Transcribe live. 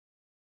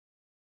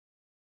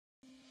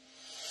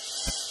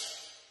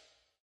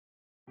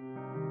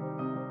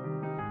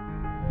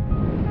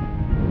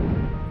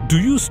Do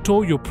you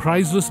store your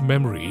priceless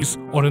memories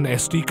on an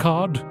SD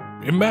card?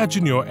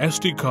 Imagine your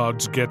SD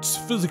card gets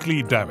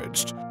physically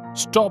damaged,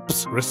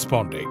 stops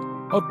responding,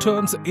 or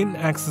turns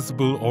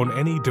inaccessible on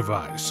any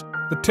device.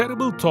 The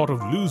terrible thought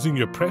of losing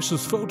your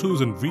precious photos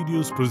and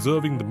videos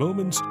preserving the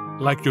moments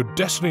like your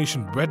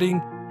destination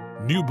wedding,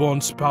 newborn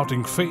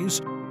spouting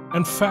phase,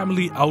 and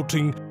family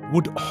outing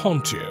would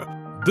haunt you.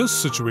 This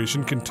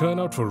situation can turn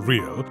out for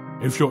real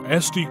if your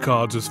SD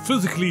card is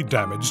physically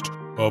damaged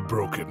or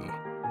broken.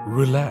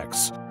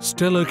 Relax,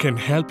 Stellar can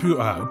help you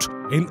out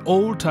in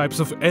all types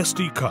of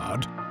SD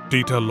card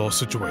data loss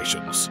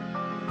situations.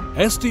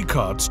 SD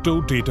cards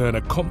store data in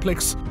a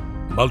complex,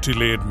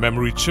 multi-layered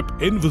memory chip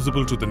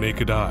invisible to the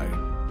naked eye.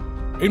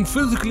 In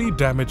physically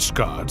damaged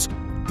cards,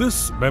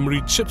 this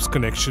memory chip's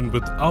connection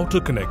with outer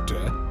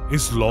connector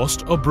is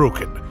lost or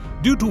broken,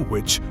 due to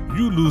which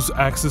you lose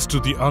access to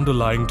the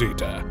underlying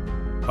data.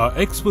 Our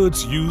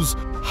experts use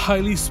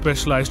highly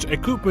specialized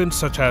equipment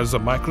such as a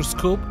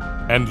microscope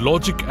and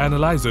logic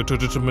analyzer to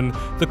determine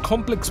the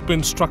complex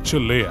pin structure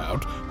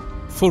layout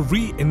for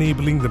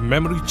re-enabling the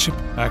memory chip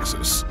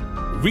access.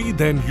 We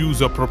then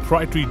use a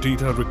proprietary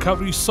data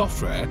recovery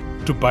software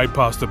to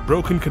bypass the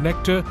broken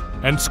connector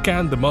and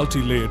scan the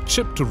multi-layered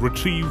chip to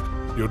retrieve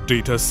your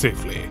data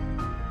safely.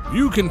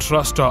 You can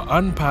trust our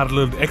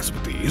unparalleled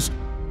expertise,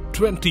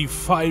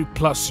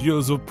 25+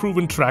 years of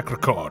proven track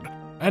record,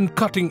 and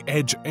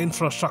cutting-edge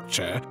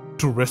infrastructure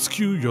to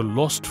rescue your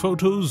lost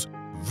photos,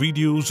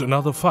 videos, and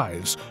other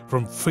files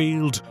from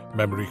failed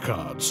memory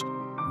cards.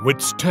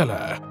 With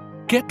Stellar,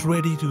 get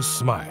ready to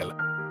smile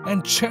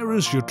and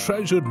cherish your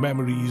treasured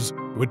memories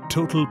with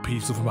total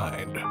peace of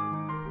mind.